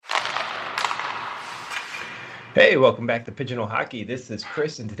Hey, welcome back to Pigeonhole Hockey. This is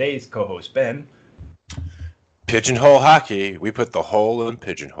Chris and today's co-host Ben. Pigeonhole hockey, we put the hole in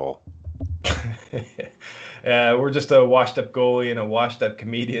pigeonhole. We're just a washed-up goalie and a washed-up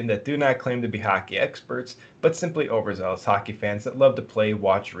comedian that do not claim to be hockey experts, but simply overzealous hockey fans that love to play,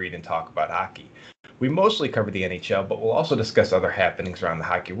 watch, read, and talk about hockey. We mostly cover the NHL, but we'll also discuss other happenings around the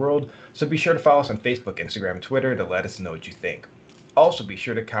hockey world, so be sure to follow us on Facebook, Instagram, and Twitter to let us know what you think. Also, be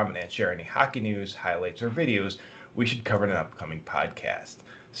sure to comment and share any hockey news, highlights, or videos we should cover in an upcoming podcast.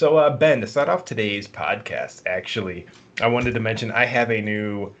 So, Ben, to start off today's podcast, actually, I wanted to mention I have a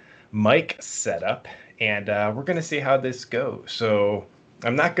new mic setup, and we're going to see how this goes. So,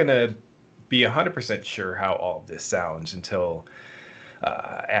 I'm not going to be 100% sure how all of this sounds until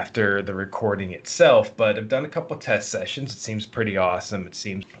after the recording itself, but I've done a couple test sessions. It seems pretty awesome. It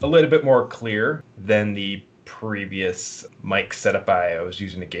seems a little bit more clear than the previous mic setup. I was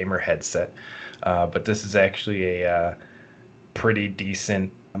using a gamer headset, but this is actually a pretty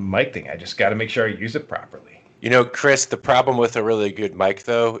decent mic thing. I just got to make sure I use it properly. You know, Chris, the problem with a really good mic,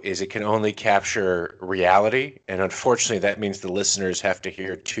 though, is it can only capture reality. And unfortunately, that means the listeners have to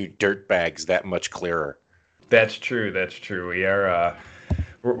hear two dirtbags that much clearer. That's true. That's true. We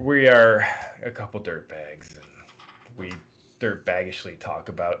are a couple dirtbags, and we dirtbaggishly talk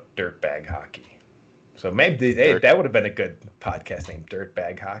about dirtbag hockey. So maybe that would have been a good podcast name,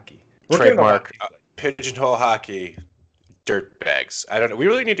 Dirtbag Hockey. Trademark, Pigeonhole Hockey, Dirtbags. I don't know. We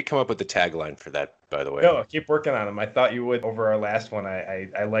really need to come up with the tagline for that, by the way. No, keep working on them. I thought you would over our last one.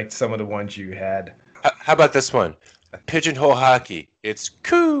 I liked some of the ones you had. How about this one? Pigeonhole Hockey. It's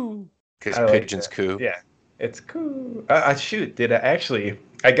coo. Because pigeons coo. Yeah, it's cool. Shoot,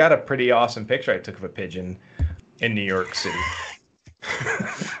 I got a pretty awesome picture I took of a pigeon in New York City.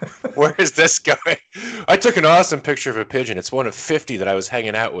 Where is this going? I took an awesome picture of a pigeon. It's one of 50 that I was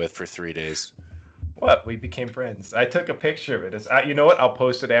hanging out with for 3 days. What? We became friends. I took a picture of it. You know what? I'll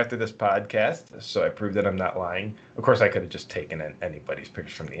post it after this podcast, so I prove that I'm not lying. Of course, I could have just taken anybody's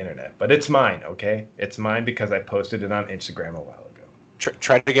picture from the internet, but it's mine, okay? It's mine because I posted it on Instagram a while ago.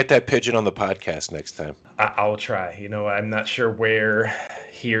 Try to get that pigeon on the podcast next time. I'll try. I'm not sure where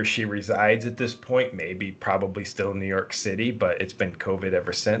he or she resides at this point. Probably still in New York City, but it's been COVID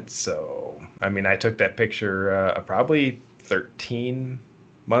ever since. So, I took that picture probably 13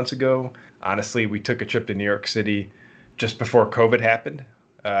 months ago. Honestly, we took a trip to New York City just before COVID happened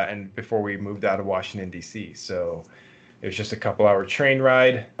and before we moved out of Washington, D.C. So it was just a couple-hour train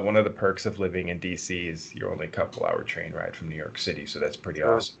ride. One of the perks of living in D.C. is you're only a couple-hour train ride from New York City, so that's pretty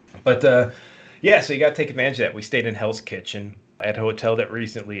awesome. But yeah, so you got to take advantage of that. We stayed in Hell's Kitchen at a hotel that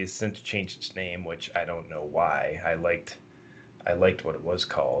recently has since changed its name, which I don't know why. I liked what it was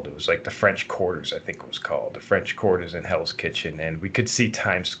called. It was like the French Quarters, I think it was called. The French Quarters in Hell's Kitchen, and we could see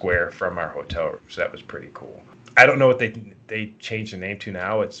Times Square from our hotel room, so that was pretty cool. I don't know what they changed the name to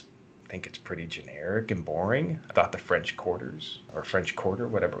now. I think it's pretty generic and boring. I thought the French Quarters or French Quarter,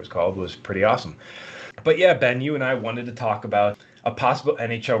 whatever it was called, was pretty awesome. But yeah, Ben, you and I wanted to talk about a possible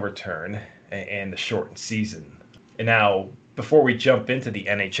NHL return and the shortened season. And now, before we jump into the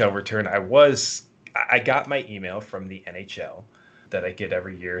NHL return, I got my email from the NHL that I get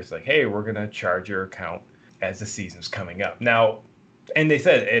every year. It's like, hey, we're going to charge your account as the season's coming up. Now, and they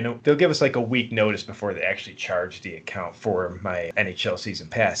said, and they'll give us like a week notice before they actually charge the account for my NHL season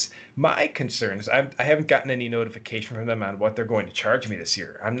pass. My concern is I haven't gotten any notification from them on what they're going to charge me this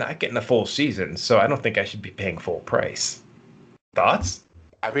year. I'm not getting a full season, so I don't think I should be paying full price. Thoughts?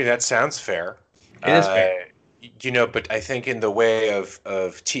 I mean, that sounds fair. It is fair. But I think in the way of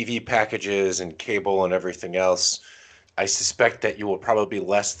TV packages and cable and everything else, I suspect that you will probably be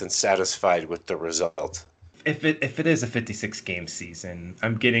less than satisfied with the result. If it is a 56 game season,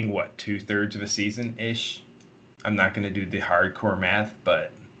 I'm getting what, 2/3 of a season ish. I'm not going to do the hardcore math,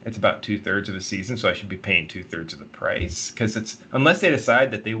 but it's about 2/3 of a season, so I should be paying 2/3 of the price. Because unless they decide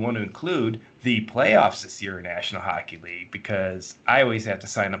that they want to include the playoffs this year in National Hockey League, because I always have to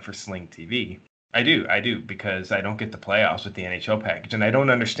sign up for Sling TV. I do, because I don't get the playoffs with the NHL package, and I don't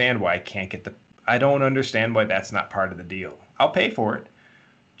understand why I can't get I don't understand why that's not part of the deal. I'll pay for it.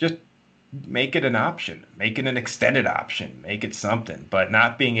 Just make it an option, make it an extended option, make it something, but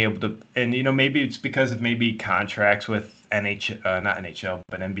not being able to. And maybe it's because of maybe contracts with not NHL,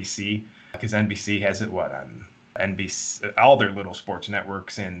 but NBC, because NBC has it on NBC, all their little sports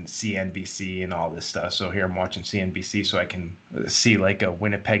networks, and CNBC and all this stuff. So here I'm watching CNBC so I can see like a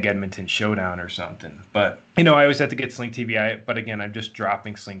Winnipeg Edmonton showdown or something. But I always have to get Sling TV. But again, I'm just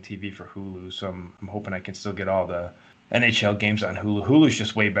dropping Sling TV for Hulu, so I'm hoping I can still get all the NHL games on Hulu. Hulu's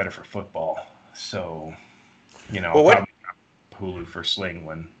just way better for football. So, I'll probably drop Hulu for Sling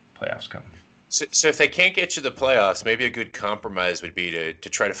when playoffs come. So if they can't get you the playoffs, maybe a good compromise would be to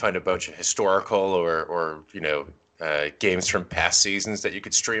try to find a bunch of historical or games from past seasons that you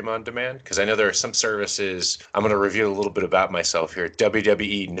could stream on demand. Because I know there are some services. I'm going to reveal a little bit about myself here.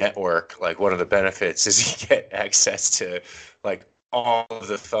 WWE Network, like one of the benefits is you get access to like all of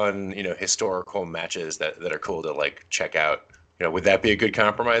the fun, historical matches that are cool to like check out. Would that be a good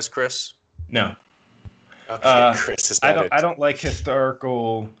compromise, Chris? No. Okay, Chris is I not don't. it. I don't like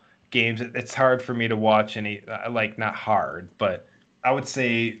historical games. It's hard for me to watch any. Like not hard, but I would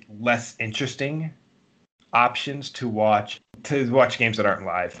say less interesting options to watch games that aren't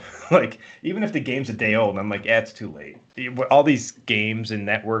live. Like even if the game's a day old, I'm like, yeah, it's too late. All these games and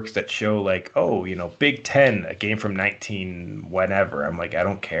networks that show like, oh, Big Ten, a game from 19 whenever. I'm like, I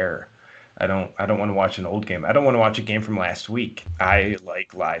don't care. I don't want to watch an old game. I don't want to watch a game from last week. I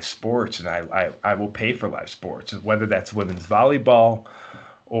like live sports, and I will pay for live sports, whether that's women's volleyball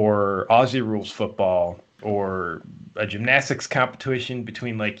or Aussie rules football or a gymnastics competition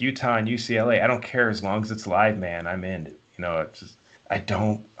between like Utah and UCLA. I don't care as long as it's live, man. I'm in. It's just I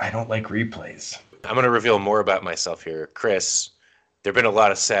don't like replays. I'm going to reveal more about myself here. Chris, there have been a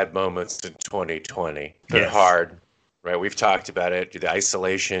lot of sad moments in 2020. Been Yes. hard, right? We've talked about it, the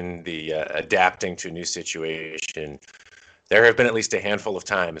isolation, the adapting to a new situation. There have been at least a handful of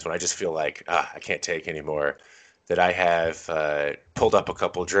times when I just feel like, I can't take anymore, that I have pulled up a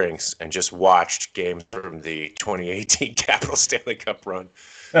couple drinks and just watched games from the 2018 Capital Stanley Cup run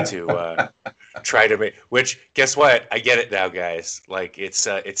to try to make. Which, guess what? I get it now, guys. Like it's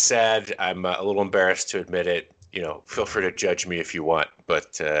sad. I'm a little embarrassed to admit it. Feel free to judge me if you want.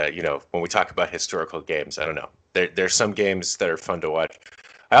 But when we talk about historical games, I don't know. There's some games that are fun to watch.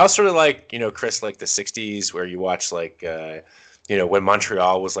 I also really like, Chris, like the '60s where you watch like. When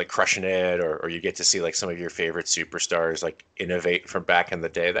Montreal was like crushing it, or you get to see like some of your favorite superstars like innovate from back in the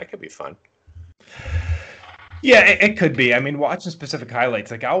day. That could be fun. Yeah, it could be. I mean, watching specific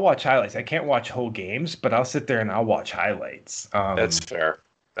highlights, like I'll watch highlights. I can't watch whole games, but I'll sit there and I'll watch highlights. That's fair.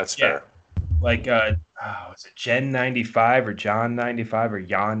 That's Yeah. fair. Like was it Jen 95 or John 95 or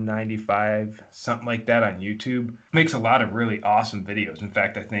Jan 95, something like that on YouTube. Makes a lot of really awesome videos. In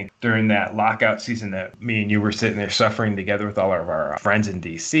fact, I think during that lockout season that me and you were sitting there suffering together with all of our friends in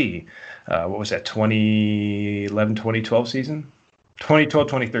DC, what was that, 2011, 2012 season? 2012,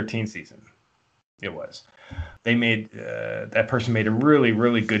 2013 season. It was. They made, that person made a really,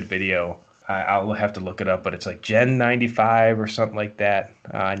 really good video. I'll have to look it up, but it's like Gen 95 or something like that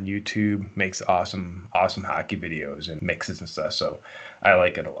on YouTube. Makes awesome hockey videos and mixes and stuff. So I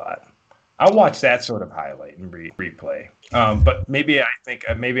like it a lot. I'll watch that sort of highlight and replay. But maybe I think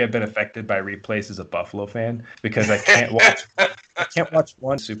maybe I've been affected by replays as a Buffalo fan because I can't watch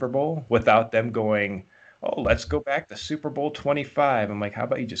one Super Bowl without them going, oh, let's go back to Super Bowl 25. I'm like, how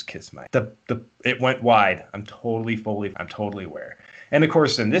about you just kiss my it went wide. I'm totally aware. And of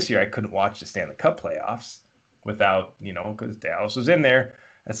course, in this year, I couldn't watch the Stanley Cup playoffs without, because Dallas was in there.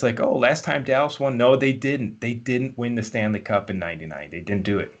 It's like, oh, last time Dallas won. No, they didn't. They didn't win the Stanley Cup in '99. They didn't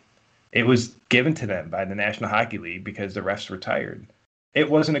do it. It was given to them by the National Hockey League because the refs retired. It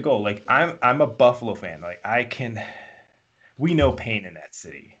wasn't a goal. Like I'm a Buffalo fan. Like we know pain in that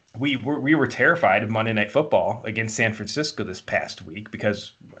city. We were terrified of Monday Night Football against San Francisco this past week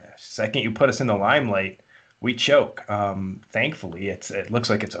because the second you put us in the limelight, we choke. Thankfully, it looks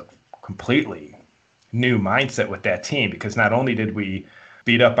like it's a completely new mindset with that team because not only did we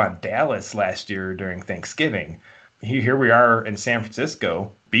beat up on Dallas last year during Thanksgiving, here we are in San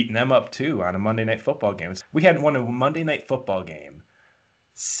Francisco beating them up too on a Monday Night Football game. We hadn't won a Monday Night Football game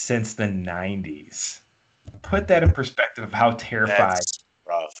since the 90s. Put that in perspective of how terrified. That's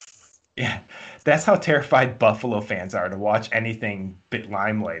rough. Yeah, that's how terrified Buffalo fans are to watch anything bit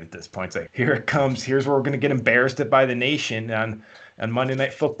limelight at this point. It's like, here it comes. Here's where we're going to get embarrassed by the nation on Monday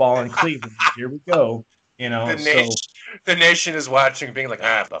Night Football in Cleveland. Here we go. The nation is watching, being like,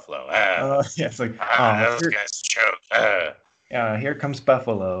 Buffalo. Yeah, it's like, those guys choke. Here comes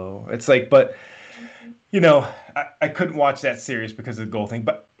Buffalo. It's like, but, I couldn't watch that series because of the goal thing.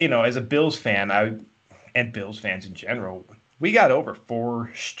 But, as a Bills fan, and Bills fans in general, we got over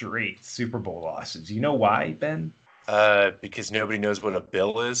 4 straight Super Bowl losses. You know why, Ben? Because nobody knows what a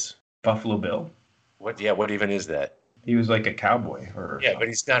bill is. Buffalo Bill. What? Yeah. What even is that? He was like a cowboy. Yeah, but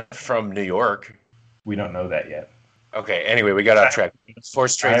he's not from New York. We don't know that yet. Okay. Anyway, we got off track. 4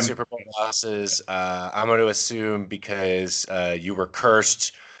 straight Super Bowl losses. I'm going to assume because you were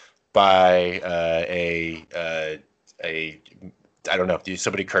cursed by I don't know.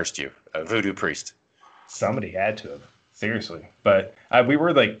 Somebody cursed you. A voodoo priest. Somebody had to have. Seriously. But we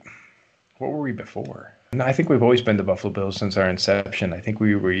were like, what were we before? And I think we've always been the Buffalo Bills since our inception. I think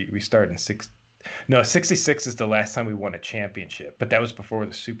we started in 66 is the last time we won a championship, but that was before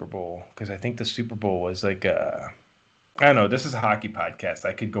the Super Bowl because I think the Super Bowl was like I don't know. This is a hockey podcast.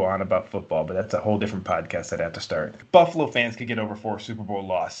 I could go on about football, but that's a whole different podcast I'd have to start. Buffalo fans could get over 4 Super Bowl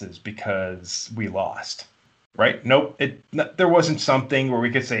losses because we lost, right? Nope. There wasn't something where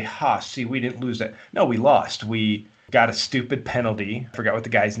we could say, "Ha, see, we didn't lose that." No, we lost. We got a stupid penalty. I forgot what the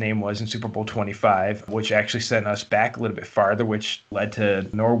guy's name was in Super Bowl 25, which actually sent us back a little bit farther, which led to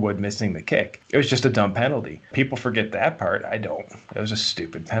Norwood missing the kick. It was just a dumb penalty. People forget that part. I don't. It was a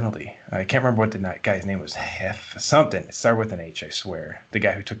stupid penalty. I can't remember what the guy's name was. Hef something. It started with an H, I swear. The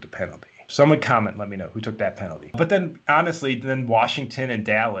guy who took the penalty. Someone comment, let me know who took that penalty. But then, honestly, then Washington and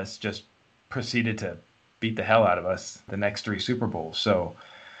Dallas just proceeded to beat the hell out of us the next 3 Super Bowls. So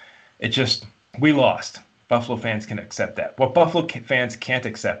we lost. Buffalo fans can accept that. What Buffalo fans can't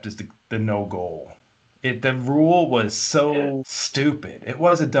accept is the no goal. The rule was so stupid. It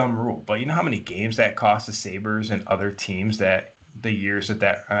was a dumb rule, but you know how many games that cost the Sabres and other teams that the years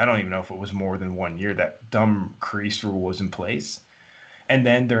that I don't even know if it was more than 1 year that dumb crease rule was in place. And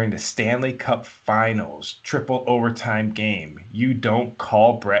then during the Stanley Cup Finals, triple overtime game, you don't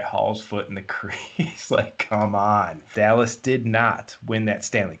call Brett Hall's foot in the crease. Like, come on. Dallas did not win that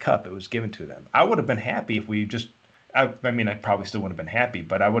Stanley Cup. It was given to them. I would have been happy if we just, I probably still would have been happy,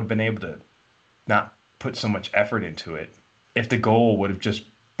 but I would have been able to not put so much effort into it if the goal would have just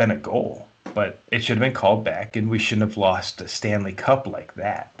been a goal. But it should have been called back, and we shouldn't have lost the Stanley Cup like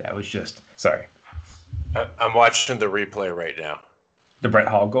that. That was just, sorry. I'm watching the replay right now. The Brett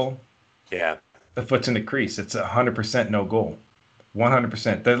Hall goal? Yeah. The foot's in the crease. It's 100% no goal.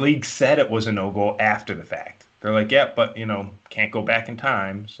 100%. The league said it was a no goal after the fact. They're like, yeah, but, can't go back in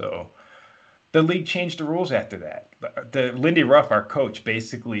time. So the league changed the rules after that. The Lindy Ruff, our coach,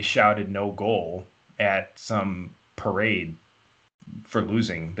 basically shouted no goal at some parade for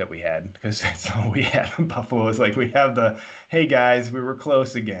losing that we had because that's all we had in Buffalo. It's like we have the, hey, guys, we were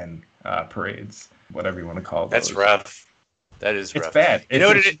close again parades, whatever you want to call those. That's rough. That is rough. It's bad.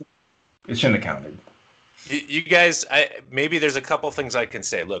 It shouldn't have counted. You guys, maybe there's a couple things I can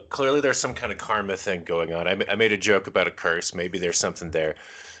say. Look, clearly there's some kind of karma thing going on. I made a joke about a curse. Maybe there's something there.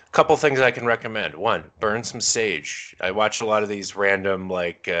 A couple things I can recommend. One, burn some sage. I watch a lot of these random,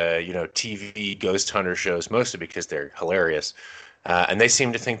 TV ghost hunter shows, mostly because they're hilarious. And they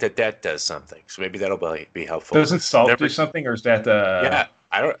seem to think that does something. So maybe that'll be helpful. Doesn't salt do something, or is that Yeah.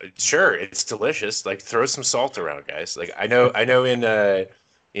 Sure, it's delicious. Like, throw some salt around, guys. Like, I know in what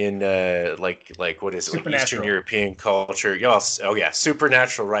is it, like Eastern European culture,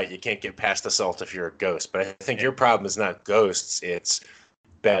 supernatural, right? You can't get past the salt if you're a ghost. But I think your problem is not ghosts, it's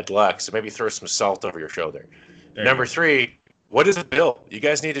bad luck. So maybe throw some salt over your shoulder. Number 3, what is a bill? You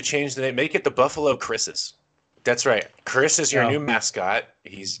guys need to change the name. Make it the Buffalo Chris's. That's right. Chris is your new mascot.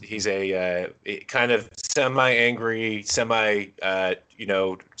 He's a kind of semi-angry,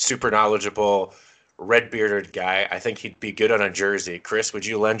 super knowledgeable, red-bearded guy. I think he'd be good on a jersey. Chris, would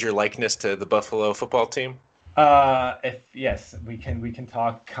you lend your likeness to the Buffalo football team? Yes, we can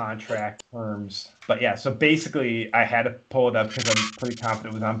talk contract terms. But yeah, so basically I had to pull it up because I'm pretty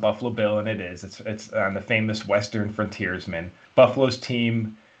confident it was on Buffalo Bill, and it is. It's on the famous Western Frontiersman. Buffalo's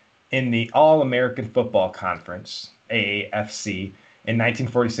team in the All-American Football Conference, AAFC, in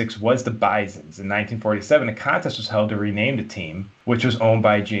 1946 was the Bisons. In 1947, a contest was held to rename the team, which was owned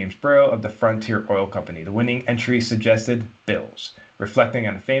by James Brill of the Frontier Oil Company. The winning entry suggested Bills, reflecting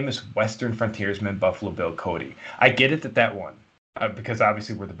on the famous Western frontiersman Buffalo Bill Cody. I get it that won, because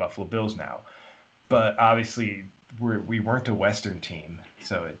obviously we're the Buffalo Bills now. But obviously we weren't a Western team,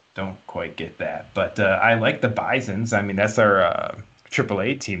 so I don't quite get that. But I like the Bisons. I mean, that's our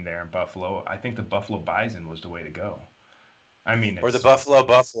AAA team there in Buffalo. I think the Buffalo Bison was the way to go. I mean, or the Buffalo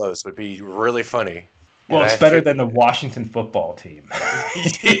Buffaloes would be really funny. Well, it's better than the Washington football team.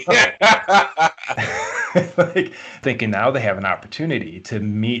 Like, thinking now they have an opportunity to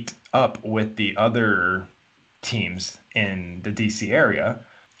meet up with the other teams in the DC area.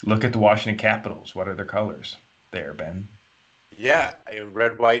 Look at the Washington Capitals. What are their colors there, Ben? Yeah,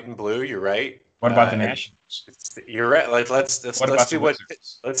 red, white, and blue. You're right. What about the Nationals? You're right. Let's do what the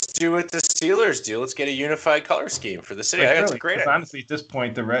Steelers do. Let's get a unified color scheme for the city. That's a great idea. Honestly, at this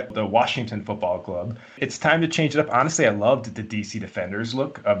point, the Washington Football Club, it's time to change it up. Honestly, I loved the DC Defenders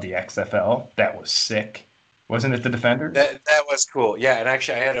look of the XFL. That was sick. Wasn't it the Defenders? That was cool. Yeah, and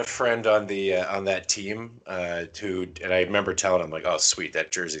actually, I had a friend on that team and I remember telling him, like, "Oh, sweet,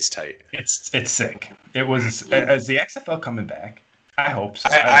 that jersey's tight." It's sick. It was. Is the XFL coming back? I hope so.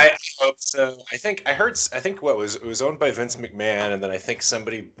 I hope so. I think it was owned by Vince McMahon, and then I think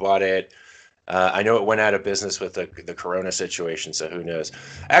somebody bought it. I know it went out of business with the Corona situation, so who knows?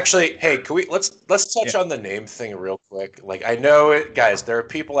 Actually, hey, can we let's touch on the name thing real quick. Like, I know it, guys. There are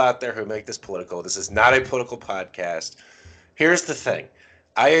people out there who make this political. This is not a political podcast. Here's the thing.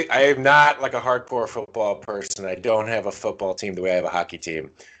 I am not like a hardcore football person. I don't have a football team the way I have a hockey team.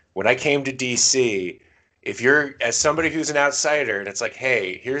 When I came to DC, if you're as somebody who's an outsider and it's like,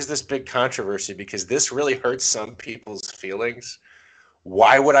 hey, here's this big controversy because this really hurts some people's feelings,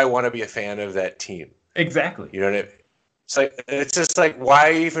 why would I want to be a fan of that team? Exactly. You know what I mean? It's just like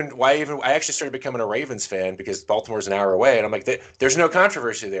why even I actually started becoming a Ravens fan because Baltimore's an hour away and I'm like there's no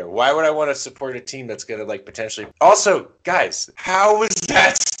controversy there. Why would I want to support a team that's going to like potentially also guys, how was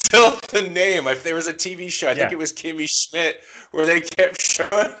that still the name? If there was a TV show, I think it was Kimmy Schmidt, where they kept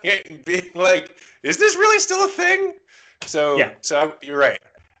showing it and being like, is this really still a thing? So you're right.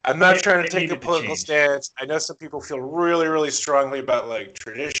 I'm not trying to take a political stance. I know some people feel really, really strongly about like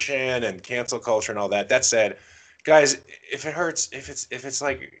tradition and cancel culture and all that. That said, guys, if it hurts, if it's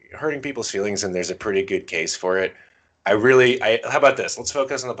like hurting people's feelings and there's a pretty good case for it, how about this? Let's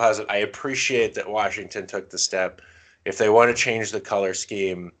focus on the positive. I appreciate that Washington took the step. If they want to change the color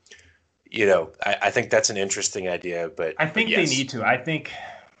scheme, I think that's an interesting idea. But I think they need to. I think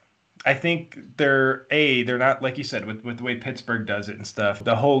they're not, like you said, with the way Pittsburgh does it and stuff.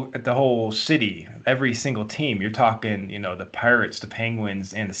 The whole city, every single team. You're talking, the Pirates, the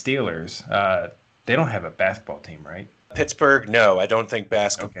Penguins, and the Steelers. They don't have a basketball team, right? Pittsburgh, no, I don't think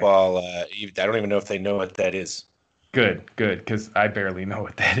basketball. Okay. I don't even know if they know what that is. Good, because I barely know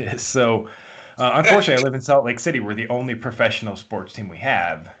what that is. So, unfortunately, I live in Salt Lake City, where the only professional sports team we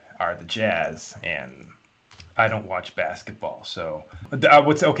have are the Jazz, and I don't watch basketball. So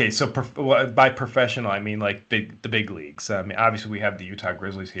by professional, I mean like the big leagues. I mean, obviously we have the Utah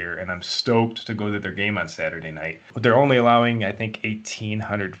Grizzlies here, and I'm stoked to go to their game on Saturday night. But they're only allowing, I think,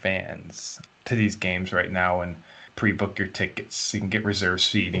 1,800 fans to these games right now, and pre-book your tickets. You can get reserve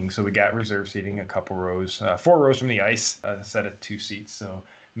seating. So we got reserve seating, a couple rows, 4 rows from the ice, a set of 2 seats. So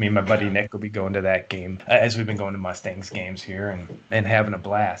me and my buddy Nick will be going to that game, as we've been going to Mustangs games here and having a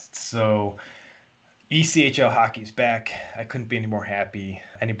blast. So ECHL hockey's back. I couldn't be any more happy.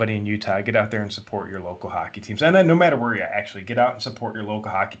 Anybody in Utah, get out there and support your local hockey teams. And then no matter where you're at, actually, get out and support your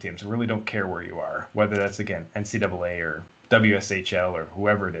local hockey teams. I really don't care where you are, whether that's, again, NCAA or WSHL or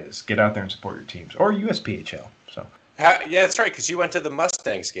whoever it is. Get out there and support your teams, or USPHL. So yeah, that's right, because you went to the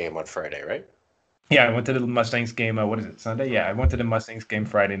Mustangs game on Friday, right? Yeah, I went to the Mustangs game. What is it, Sunday? Yeah, I went to the Mustangs game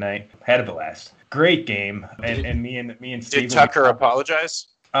Friday night. Had a blast. Great game. And me and Steve. Did Tucker apologize?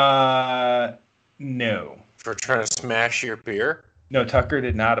 No. For trying to smash your beer? No, Tucker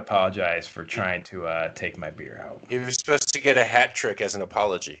did not apologize for trying to take my beer out. He was supposed to get a hat trick as an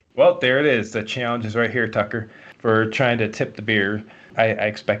apology. Well, there it is. The challenge is right here, Tucker. For trying to tip the beer, I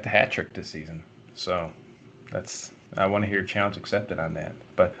expect a hat trick this season. So I want to hear challenge accepted on that.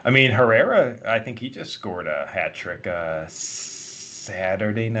 But, I mean, Herrera, I think he just scored a hat trick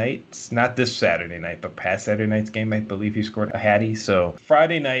Saturday night. Not this Saturday night, but past Saturday night's game, I believe he scored a hattie. So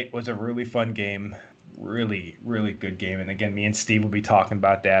Friday night was a really fun game. Really, really good game. And again, me and Steve will be talking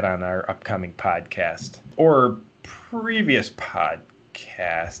about that on our upcoming podcast or previous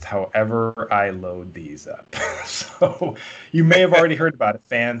podcast, however I load these up. So you may have already heard about it,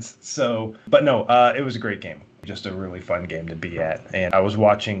 fans. But no, it was a great game. Just a really fun game to be at. And I was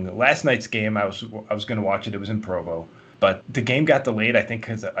watching last night's game. I was going to watch it. It was in Provo. But the game got delayed, I think,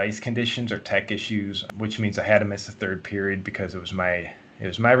 because of ice conditions or tech issues, which means I had to miss the third period because it was my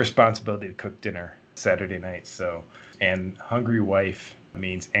responsibility to cook dinner Saturday night. So, and hungry wife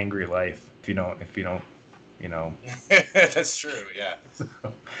means angry life. If you don't, That's true. Yeah.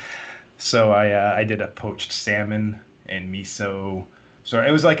 So I did a poached salmon and miso. So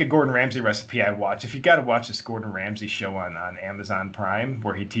it was like a Gordon Ramsay recipe I watched. If you got to watch this Gordon Ramsay show on Amazon Prime,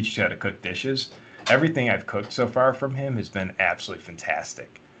 where he teaches you how to cook dishes, everything I've cooked so far from him has been absolutely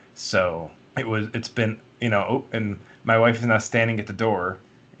fantastic. So it's been, and my wife is now standing at the door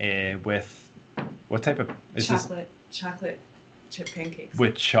with what type of chocolate chip pancakes.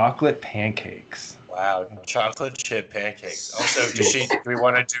 With chocolate pancakes. Wow, chocolate chip pancakes. Also, do we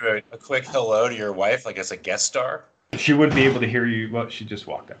want to do a quick hello to your wife, like as a guest star? She wouldn't be able to hear you. Well, she just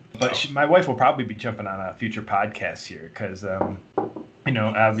walked out. But my wife will probably be jumping on a future podcast here because,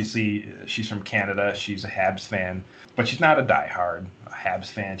 obviously she's from Canada. She's a Habs fan, but she's not a diehard Habs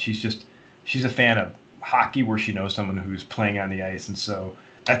fan. She's a fan of hockey where she knows someone who's playing on the ice. And so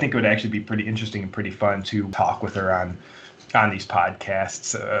I think it would actually be pretty interesting and pretty fun to talk with her on these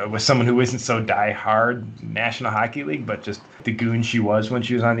podcasts with someone who isn't so diehard National Hockey League, but just the goon she was when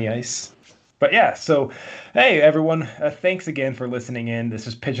she was on the ice. But yeah, so hey everyone, thanks again for listening in. This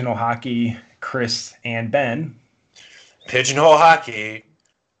is Pigeonhole Hockey Chris and Ben. Pigeonhole Hockey,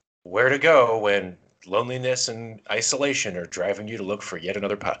 where to go when loneliness and isolation are driving you to look for yet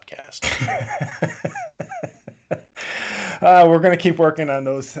another podcast. We're going to keep working on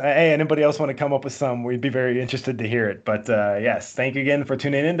those. Hey, anybody else want to come up with some? We'd be very interested to hear it. But yes, thank you again for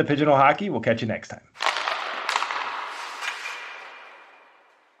tuning in to Pigeonhole Hockey. We'll catch you next time.